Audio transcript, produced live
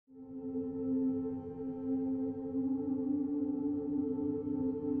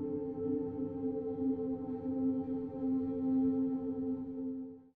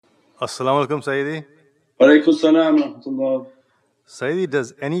As-salamu alaykum, Sayyidi. Walaikum salam wa rahmatullah. Sayyidi,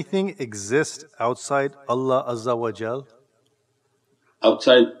 does anything exist outside Allah Azza wa Jal?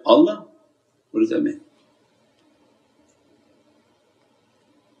 Outside Allah? What does that mean?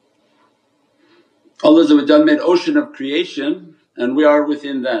 Allah Azza wa Jal made ocean of creation and we are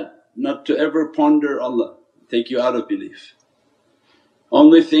within that. Not to ever ponder Allah, take you out of belief.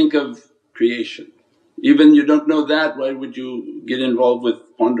 Only think of creation. Even you don't know that, why would you get involved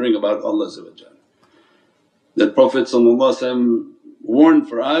with pondering about Allah Azza wa Jal? That Prophet warned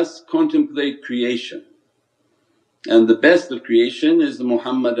for us, contemplate creation, and the best of creation is the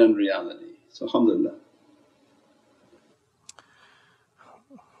Muhammadan reality. So alhamdulillah.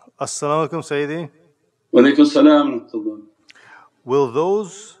 As-salamu alaykum, Sayyidi. Walaikum salam wa rahmatullah. Will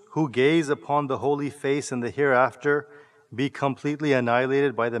those who gaze upon the holy face in the hereafter be completely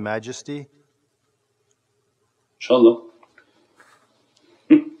annihilated by the majesty? InshaAllah.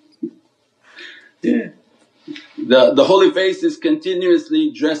 Yeah. The holy face is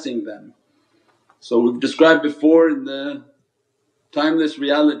continuously dressing them. So we've described before in the Timeless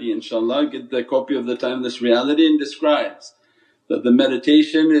Reality, inshaAllah, get the copy of the Timeless Reality, and describes that the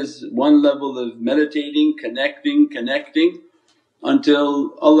meditation is one level of meditating, connecting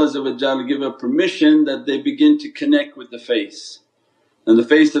until Allah give a permission that they begin to connect with the face. And the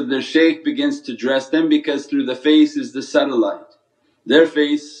face of their shaykh begins to dress them, because through the face is the satellite. Their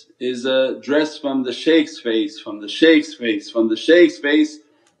face is a dress from the shaykh's face, from the shaykh's face, from the shaykh's face,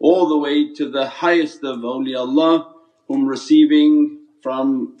 all the way to the highest of awliyaullah whom receiving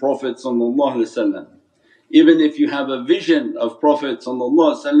from Prophet. Even if you have a vision of Prophet,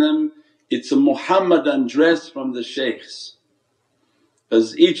 it's a Muhammadan dress from the shaykhs.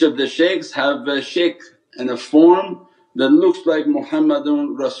 Because each of the shaykhs have a shaykh and a form that looks like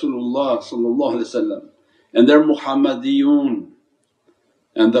Muhammadun Rasulullah, and they're Muhammadiyun.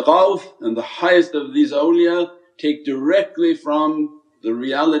 And the Qaaf and the highest of these awliya take directly from the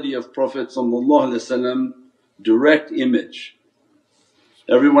reality of Prophet direct image.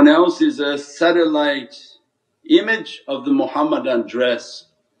 Everyone else is a satellite image of the Muhammadan dress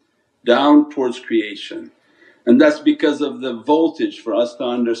down towards creation. And that's because of the voltage for us to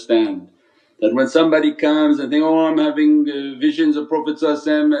understand that when somebody comes and think, oh I'm having visions of Prophet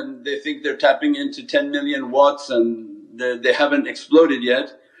and they think they're tapping into 10 million watts and they haven't exploded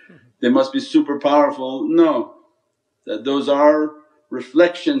yet, they must be super powerful. No, that those are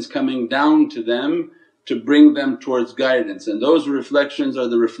reflections coming down to them to bring them towards guidance, and those reflections are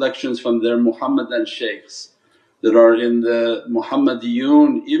the reflections from their Muhammadan shaykhs that are in the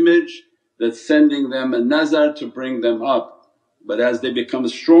Muhammadiyun image that's sending them a nazar to bring them up. But as they become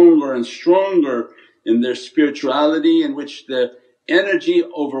stronger and stronger in their spirituality, in which the energy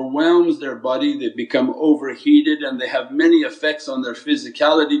overwhelms their body, they become overheated and they have many effects on their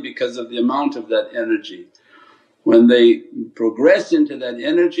physicality because of the amount of that energy. When they progress into that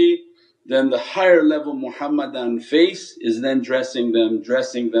energy, then the higher level Muhammadan face is then dressing them.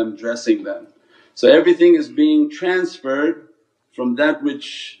 So everything is being transferred from that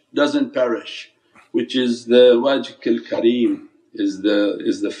which doesn't perish, which is the wajhul kareem, is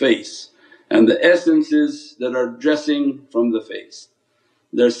the face, and the essences that are dressing from the face.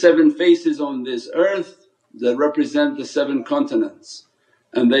 There are 7 faces on this earth that represent the 7 continents,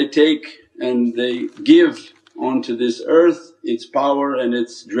 and they take and they give onto this earth its power and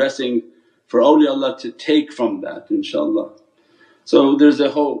its dressing for awliyaullah to take from that, inshaAllah. So there's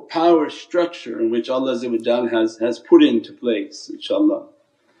a whole power structure in which Allah has put into place, inshaAllah.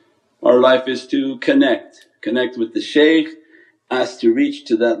 Our life is to connect with the shaykh, ask to reach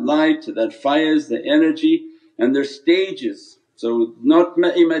to that light, to that faiz, the energy, and there's stages. So not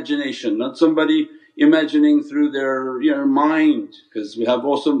imagination, not somebody imagining through their mind, because we have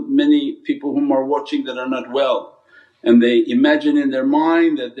also many people whom are watching that are not well and they imagine in their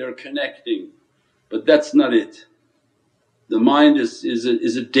mind that they're connecting, but that's not it. The mind is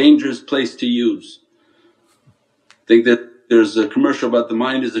a dangerous place to use. Think that there's a commercial about the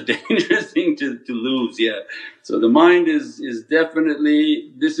mind is a dangerous thing to lose, yeah. So the mind is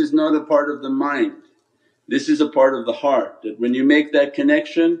definitely, this is not a part of the mind, this is a part of the heart. That when you make that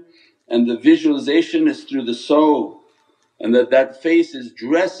connection and the visualization is through the soul, and that face is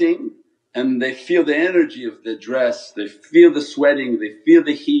dressing and they feel the energy of the dress, they feel the sweating, they feel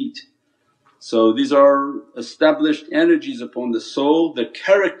the heat. So these are established energies upon the soul. The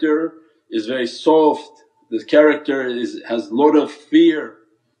character is very soft, the character has a lot of fear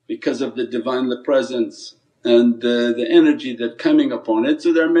because of the Divinely Presence and the energy that coming upon it.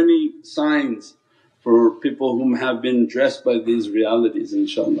 So there are many signs for people whom have been dressed by these realities,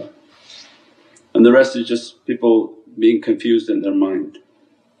 inshaAllah. And the rest is just people being confused in their mind.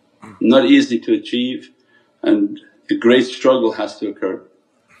 not easy to achieve, and a great struggle has to occur.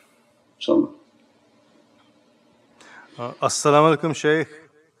 InshaAllah. As-salamu alaykum, Shaykh.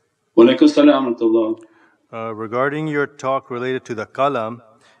 Wa alaykum as-salam wa rahmatullah. Regarding your talk related to the qalam,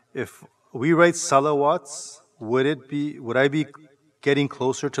 if we write salawats, would I be getting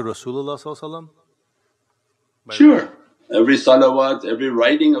closer to Rasulullah sallallahu alaihi wasallam? Sure. Every salawat, every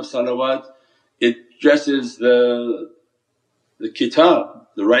writing of salawat, it dresses the kitab,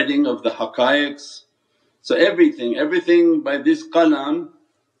 the writing of the haqqaiqs. So everything by this qalam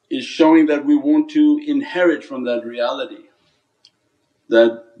is showing that we want to inherit from that reality.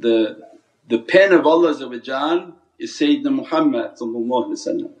 That the pen of Allah is Sayyidina Muhammad,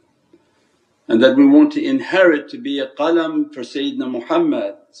 and that we want to inherit to be a qalam for Sayyidina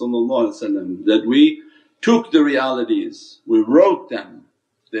Muhammad, that we took the realities, we wrote them,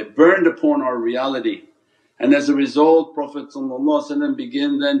 they burned upon our reality, and as a result Prophet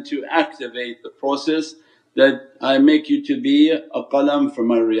began then to activate the process that I make you to be a qalam for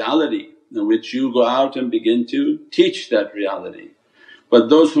my reality, in which you go out and begin to teach that reality. But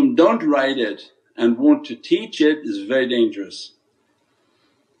those who don't write it and want to teach it is very dangerous,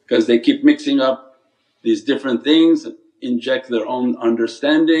 because they keep mixing up these different things, inject their own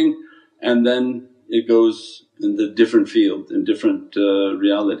understanding, and then it goes in the different field, in different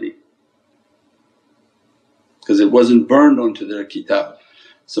reality, because it wasn't burned onto their kitab.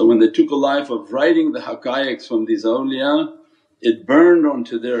 So when they took a life of writing the haqqaiqs from these awliya, it burned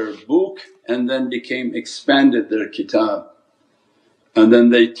onto their book and then became expanded their kitab. And then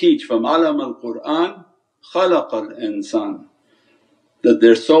they teach, from alam al-Qur'an khalaqal insan, that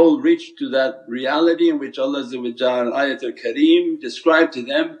their soul reached to that reality in which Allah Ayat al-Kareem described to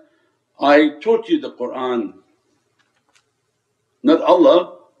them, I taught you the Qur'an. Not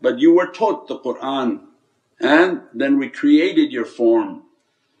Allah, but you were taught the Qur'an, and then we created your form.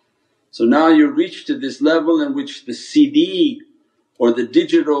 So now you reach to this level in which the CD or the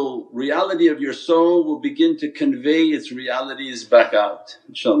digital reality of your soul will begin to convey its realities back out,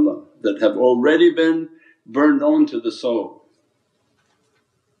 inshaAllah, that have already been burned on to the soul,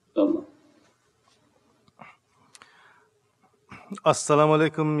 inshaAllah. As-salamu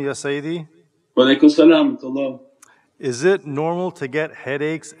alaykum ya Sayyidi. Wa alaykum as-salam wa rahmatullah. Is it normal to get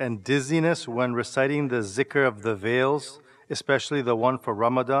headaches and dizziness when reciting the zikr of the veils, especially the one for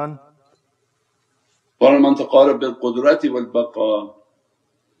Ramadan? وَلَمَنْ تَقَارَبْ بِالْقُدْرَةِ وَالْبَقَى.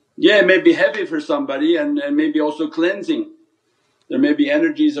 Yeah, it may be heavy for somebody and maybe also cleansing. There may be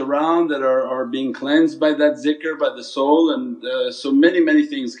energies around that are being cleansed by that zikr, by the soul, and so many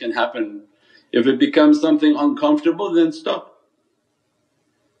things can happen. If it becomes something uncomfortable, then stop.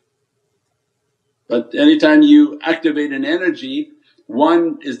 But anytime you activate an energy,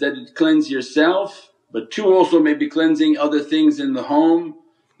 one is that it cleanses yourself, but two also may be cleansing other things in the home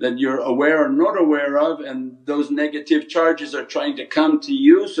that you're aware or not aware of, and those negative charges are trying to come to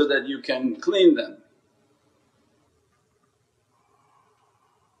you so that you can clean them,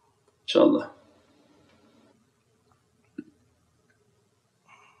 inshaAllah.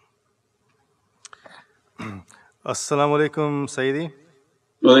 As-salamu alaykum Sayyidi.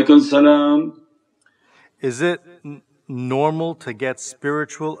 Wa alaykum as-salam. Is it normal to get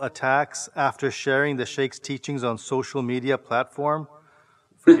spiritual attacks after sharing the Shaykh's teachings on social media platform?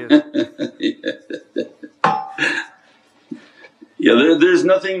 Yeah, there's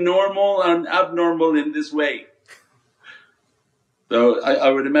nothing normal and abnormal in this way. So I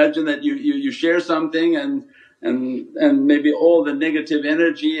would imagine that you share something and maybe all the negative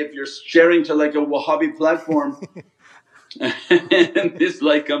energy, if you're sharing to like a Wahhabi platform and this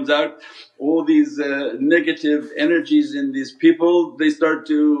light comes out, all these negative energies in these people, they start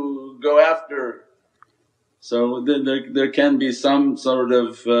to go after. So there can be some sort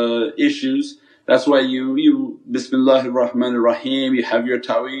of issues. That's why you Bismillahir Rahmanir Rahim, you have your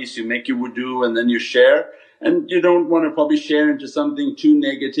ta'weez, you make your wudu and then you share. And you don't want to probably share into something too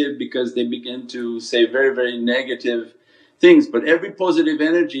negative, because they begin to say very negative things. But every positive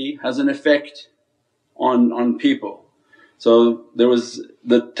energy has an effect on people. So there was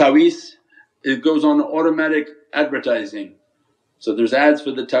the ta'weez, it goes on automatic advertising. So there's ads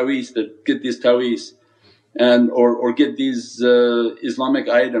for the ta'weez, that get these ta'weez and or get these Islamic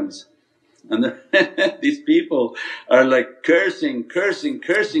items, and these people are like cursing,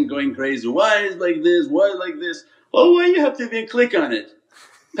 going crazy, why is like this, why like this? Oh, why you have to even click on it,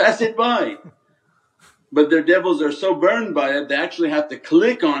 pass it by. But their devils are so burned by it, they actually have to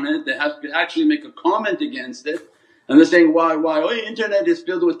click on it, they have to actually make a comment against it, and they're saying, why? Oh, internet is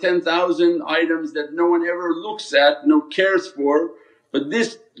filled with 10,000 items that no one ever looks at, no cares for, but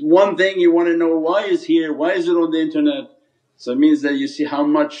this one thing you want to know why is here, why is it on the internet? So it means that you see how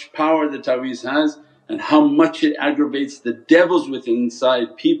much power the taweez has and how much it aggravates the devils within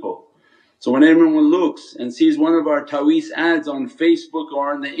inside people. So when anyone looks and sees one of our taweez ads on Facebook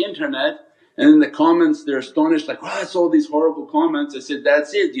or on the internet, and in the comments they're astonished like, wow, I saw these horrible comments. I said,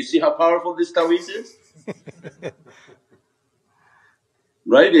 that's it, do you see how powerful this taweez is?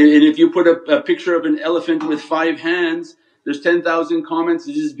 Right? And if you put a picture of an elephant with 5 hands, there's 10,000 comments,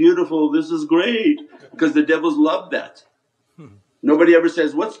 this is beautiful, this is great, because the devils love that. Nobody ever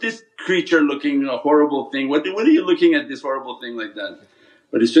says, what's this creature looking, a horrible thing, what are you looking at this horrible thing like that?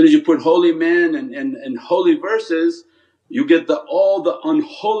 But as soon as you put holy man and holy verses, you get all the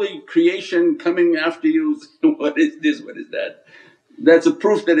unholy creation coming after you. What is this, what is that? That's a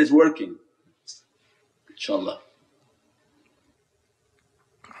proof that it's working, inshaAllah.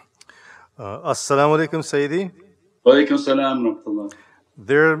 As-salamu alaykum Sayyidi. Wa alaykum as-salam wa rahmatullah.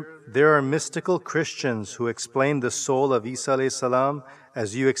 There are mystical Christians who explain the soul of Isa alayhi salam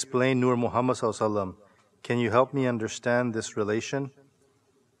as you explain Nurul Muhammadi. Can you help me understand this relation?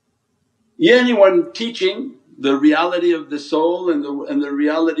 Yeah, anyone teaching the reality of the soul and the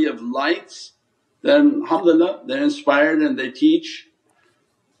reality of lights, then alhamdulillah they're inspired and they teach.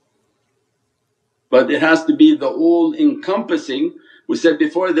 But it has to be the all encompassing. We said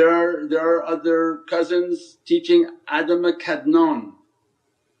before there are other cousins teaching Adama Kadnan.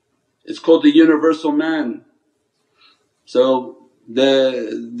 It's called the universal man. So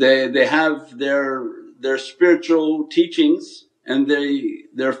they have their spiritual teachings and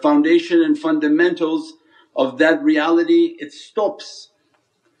their foundation and fundamentals of that reality, it stops.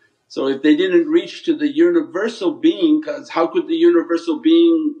 So if they didn't reach to the universal being, because how could the universal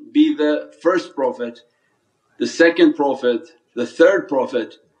being be the first prophet, the second prophet, the third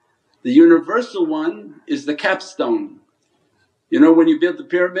prophet? The universal one is the capstone. You know when you build the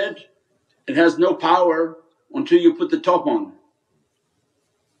pyramid, it has no power until you put the top on.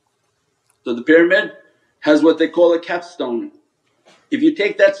 So the pyramid has what they call a capstone. If you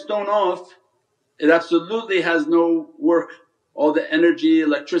take that stone off, it absolutely has no work, all the energy,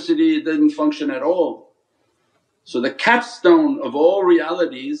 electricity, it doesn't function at all. So the capstone of all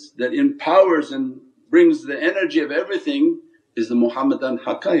realities that empowers and brings the energy of everything is the Muhammadan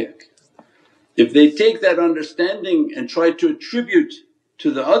haqqaiq. If they take that understanding and try to attribute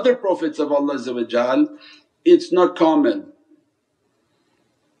to the other Prophets of Allah, it's not common.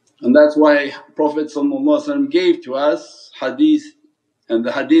 And that's why Prophet gave to us hadith, and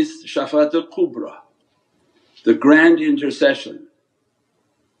the hadith Shafaat al-Kubra, the grand intercession,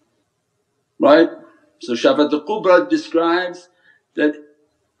 right? So Shafaat al-Kubra describes that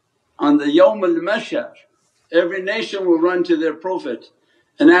on the Yawm al-Mashar every nation will run to their Prophet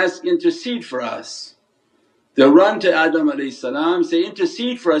and ask, intercede for us. They'll run to Adam say,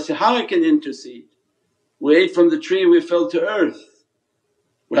 intercede for us. Say, how I can intercede? We ate from the tree, we fell to earth.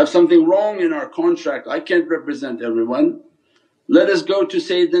 We have something wrong in our contract, I can't represent everyone. Let us go to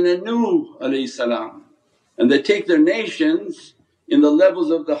Sayyidina Nuh and they take their nations in the levels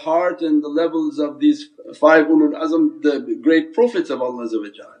of the heart and the levels of these 5 ulul azm, the great Prophets of Allah,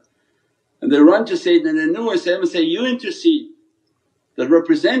 and they run to Sayyidina Nuh and say, you intercede that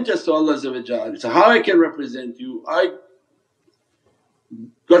represent us to Allah. So how I can represent you? I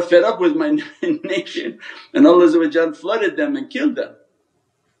got fed up with my nation and Allah flooded them and killed them.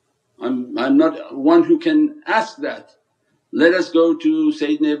 I'm not one who can ask that. Let us go to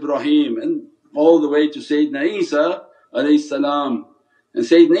Sayyidina Ibrahim and all the way to Sayyidina Isa. And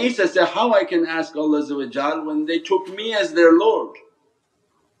Sayyidina Isa said, how I can ask Allah when they took me as their Lord?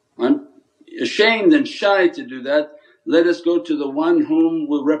 I'm ashamed and shy to do that. Let us go to the one whom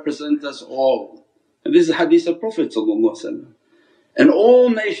will represent us all. And this is hadith of Prophet, and all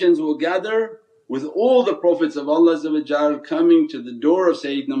nations will gather with all the Prophets of Allah coming to the door of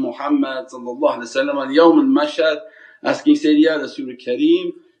Sayyidina Muhammad on Yawm al-Mashhad asking, Sayyidi Ya Rasul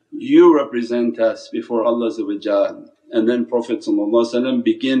Kareem, you represent us before Allah. And then Prophet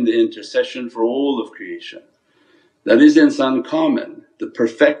begin the intercession for all of creation. That is insan kamil, the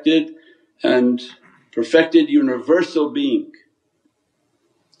perfected and perfected universal being.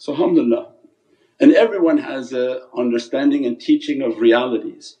 So alhamdulillah. And everyone has a understanding and teaching of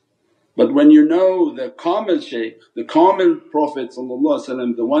realities. But when you know the Kamil Shaykh, the Kamil Prophet,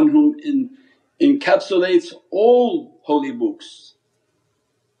 the one whom encapsulates all holy books,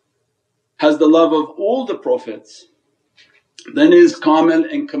 has the love of all the Prophets, then is Kamil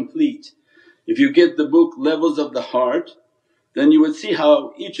and complete. If you get the book Levels of the Heart, then you would see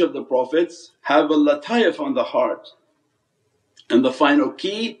how each of the Prophets have a lataif on the heart, and the final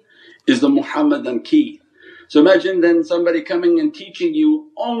key is the Muhammadan key. So imagine then somebody coming and teaching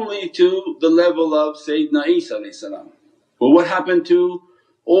you only to the level of Sayyidina Isa Well, what happened to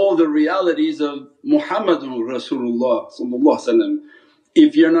all the realities of Muhammadan Rasulullah?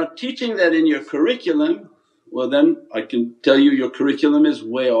 If you're not teaching that in your curriculum, well then I can tell you your curriculum is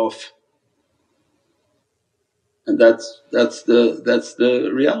way off, and that's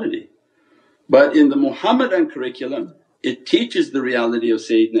the reality. But in the Muhammadan curriculum, it teaches the reality of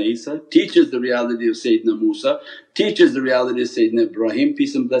Sayyidina Isa, teaches the reality of Sayyidina Musa, teaches the reality of Sayyidina Ibrahim,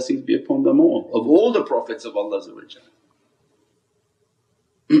 peace and blessings be upon them all the Prophets of Allah.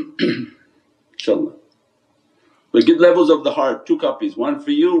 InshaAllah. But get levels of the heart, 2 copies, one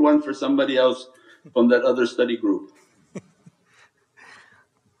for you, one for somebody else from that other study group.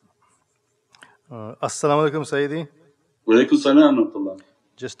 As-salamu alaykum Sayyidi. Wa alaykum salam wa rahmatullah.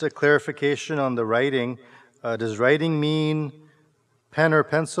 Just a clarification on the writing. Does writing mean pen or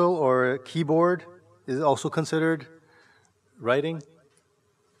pencil or keyboard? Is it also considered writing?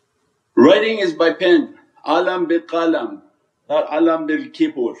 Writing is by pen, alam bil qalam, not alam bil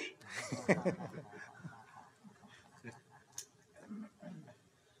keyboard.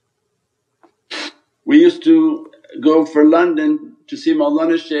 We used to go for London to see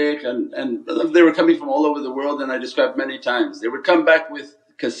Mawlana Shaykh and they were coming from all over the world, and I described many times. They would come back with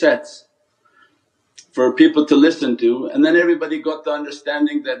cassettes for people to listen to, and then everybody got the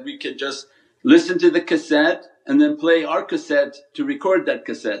understanding that we could just listen to the cassette and then play our cassette to record that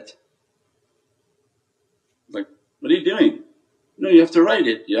cassette. Like, what are you doing? No, you have to write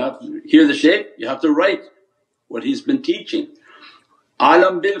it. You have to hear the shaykh, you have to write what he's been teaching.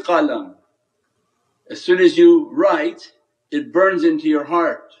 Alam bil qalam. As soon as you write, it burns into your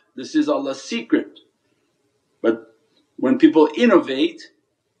heart. This is Allah's secret. But when people innovate,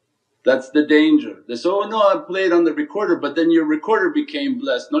 that's the danger. They say, oh no, I played on the recorder, but then your recorder became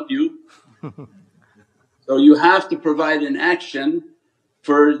blessed, not you. So you have to provide an action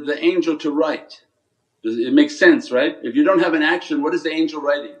for the angel to write. It makes sense, right? If you don't have an action, what is the angel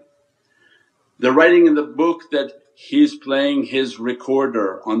writing? They're writing in the book that he's playing his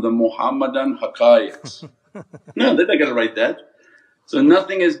recorder on the Muhammadan haqqaiqs. No, they're not going to write that. So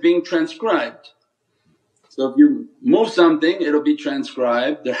nothing is being transcribed. So if you move something, it'll be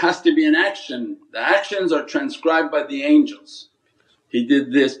transcribed. There has to be an action. The actions are transcribed by the angels. He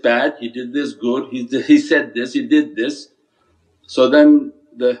did this bad, he did this good, he said this, he did this. So then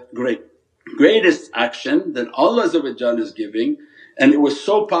the greatest action that Allah is giving, and it was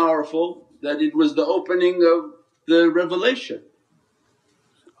so powerful that it was the opening of the revelation.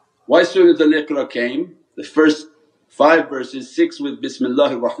 Why Surat al-Iqra came, the first 5 verses, 6 with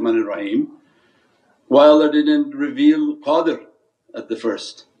Bismillahir Rahmanir Rahim. Why Allah didn't reveal Qadr at the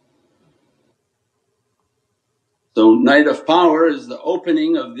first? So night of power is the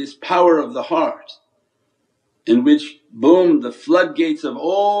opening of this power of the heart, in which boom, the floodgates of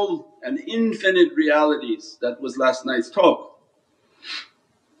all and infinite realities. That was last night's talk.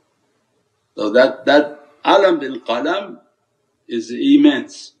 So that alam bil qalam is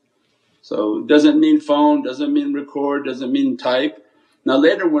immense. So it doesn't mean phone, doesn't mean record, doesn't mean type. Now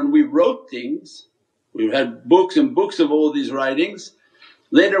later when we wrote things, we had books and books of all these writings,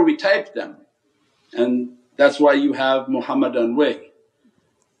 later we typed them, and that's why you have Muhammadan way.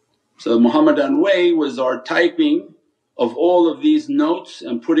 So the Muhammadan way was our typing of all of these notes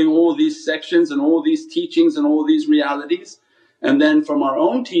and putting all these sections and all these teachings and all these realities, and then from our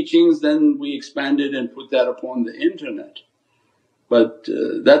own teachings then we expanded and put that upon the internet. But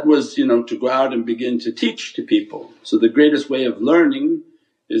that was to go out and begin to teach to people. So the greatest way of learning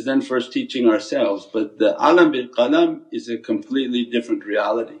is then first teaching ourselves, but the alam bil qalam is a completely different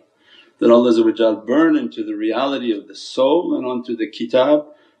reality that Allah burn into the reality of the soul and onto the kitab,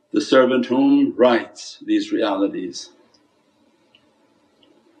 the servant whom writes these realities,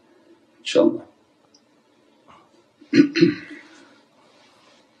 inshaAllah.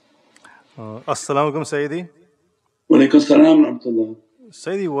 As-salamu alaykum Sayyidi. Wa alaykum salam wa rahmatullah.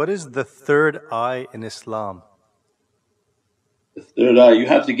 Sayyidi, what is the third eye in Islam? The third eye, you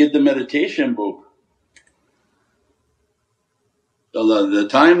have to get the meditation book. Allah, the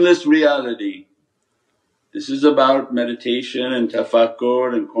timeless reality. This is about meditation and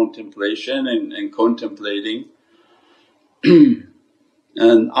tafakkur and contemplation and contemplating. And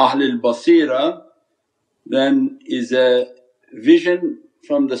Ahlul Basira then is a vision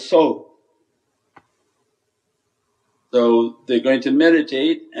from the soul. So they're going to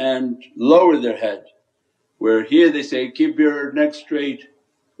meditate and lower their head, where here they say, keep your neck straight,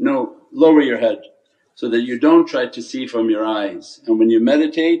 no, lower your head so that you don't try to see from your eyes. And when you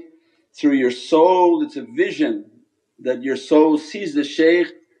meditate through your soul, it's a vision that your soul sees the shaykh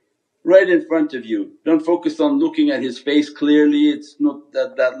right in front of you. Don't focus on looking at his face clearly, it's not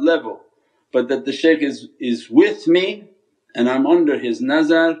that level, but that the shaykh is with me and I'm under his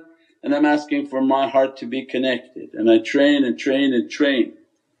nazar and I'm asking for my heart to be connected, and I train and train and train.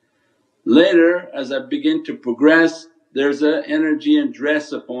 Later as I begin to progress, there's an energy and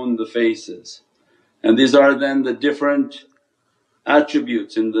dress upon the faces, and these are then the different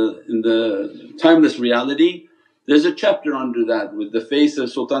attributes in the timeless reality. There's a chapter under that with the face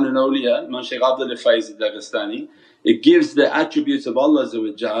of Sultan al-Awliya, Imam Shaykh Abdul Faiz al-Dagestani. It gives the attributes of Allah,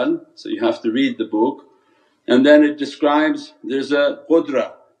 so you have to read the book. And then it describes there's a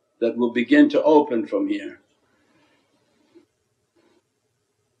qudra that will begin to open from here.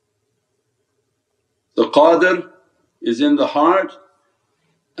 The qadir is in the heart,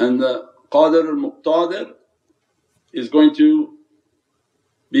 and the qadir al-muqtadir is going to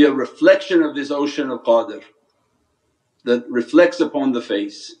be a reflection of this ocean of qadir that reflects upon the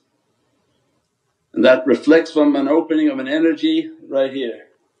face, and that reflects from an opening of an energy right here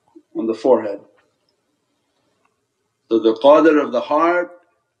on the forehead. So the qadir of the heart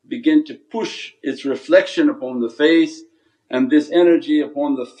begin to push its reflection upon the face, and this energy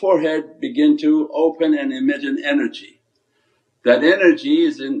upon the forehead begin to open and emit an energy. That energy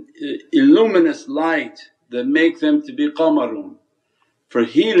is an illuminous light that make them to be qamarun. For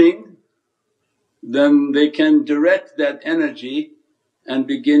healing, then they can direct that energy and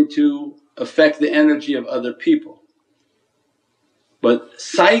begin to affect the energy of other people. But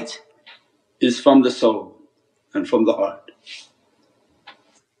sight is from the soul and from the heart.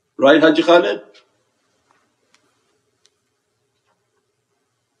 Right Haji Khalid?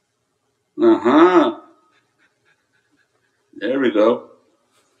 There we go.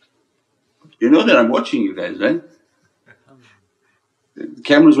 You know that I'm watching you guys, right? The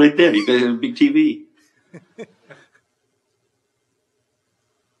camera's right there, you guys have a big TV.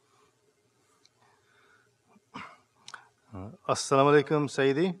 As-salamu alaykum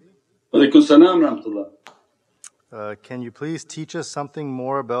Sayyidi. Walaikum salam rahmatullah. Can you please teach us something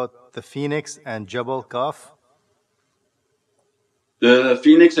more about the phoenix and Jabal Qaaf? The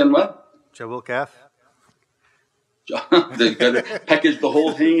phoenix and what? Jabal Qaaf. They gotta package the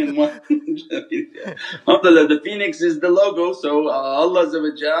whole thing in one. Alhamdulillah, the phoenix is the logo, so Allah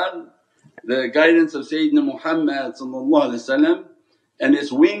the guidance of Sayyidina Muhammad and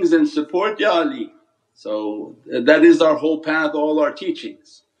its wings and support, Ya Ali. So that is our whole path, all our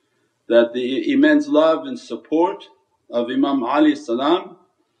teachings, that the immense love and support of Imam Ali salam,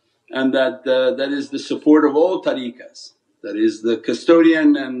 and that is the support of all tariqas, that is the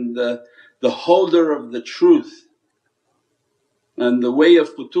custodian and the holder of the truth and the way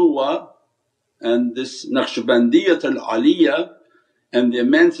of futuwa, and this Naqshbandiyat al-Aliyah, and the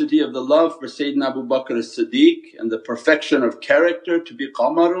immensity of the love for Sayyidina Abu Bakr as-Siddiq, and the perfection of character to be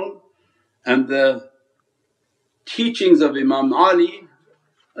qamarun, and the teachings of Imam Ali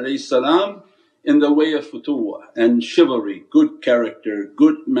salam in the way of futuwa and chivalry, good character,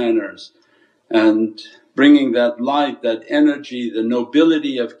 good manners, and bringing that light, that energy, the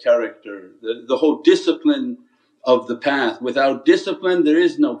nobility of character, the whole discipline of the path. Without discipline there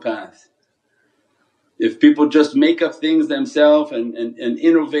is no path. If people just make up things themselves and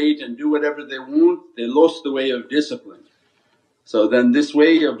innovate and do whatever they want, they lost the way of discipline. So then this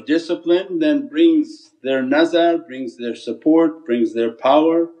way of discipline then brings their nazar, brings their support, brings their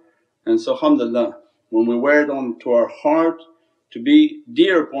power. And so alhamdulillah, when we wear it on to our heart, to be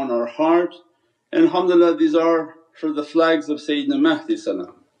dear upon our heart, and alhamdulillah these are for the flags of Sayyidina Mahdi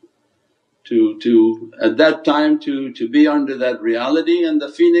salam. To at that time to be under that reality. And the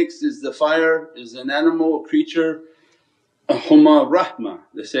phoenix is the fire, is an animal, a creature, a Huma Rahmah.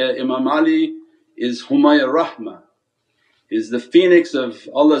 They say Imam Ali is Humaya Rahmah, is the phoenix of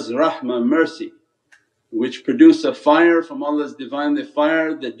Allah's Rahmah, mercy, which produce a fire from Allah's Divinely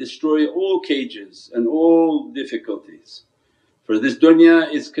fire that destroy all cages and all difficulties. For this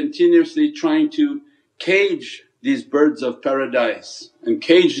dunya is continuously trying to cage these birds of paradise and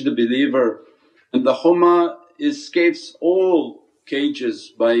cage the believer, and the Huma escapes all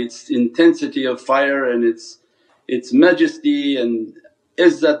cages by its intensity of fire and its majesty and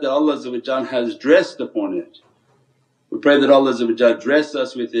izzat that Allah has dressed upon it. We pray that Allah dress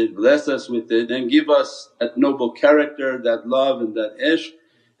us with it, bless us with it, and give us that noble character, that love and that ishq,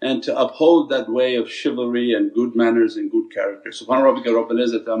 and to uphold that way of chivalry and good manners and good character. Subhana rabbika rabbil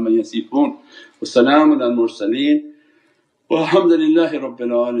izzati amma yasifoon wa salaamun al mursaleen walhamdulillahi rabbil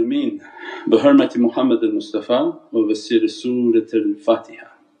alameen bi hurmati Muhammadan Mustafa wa bi sirri Surat al-Fatiha.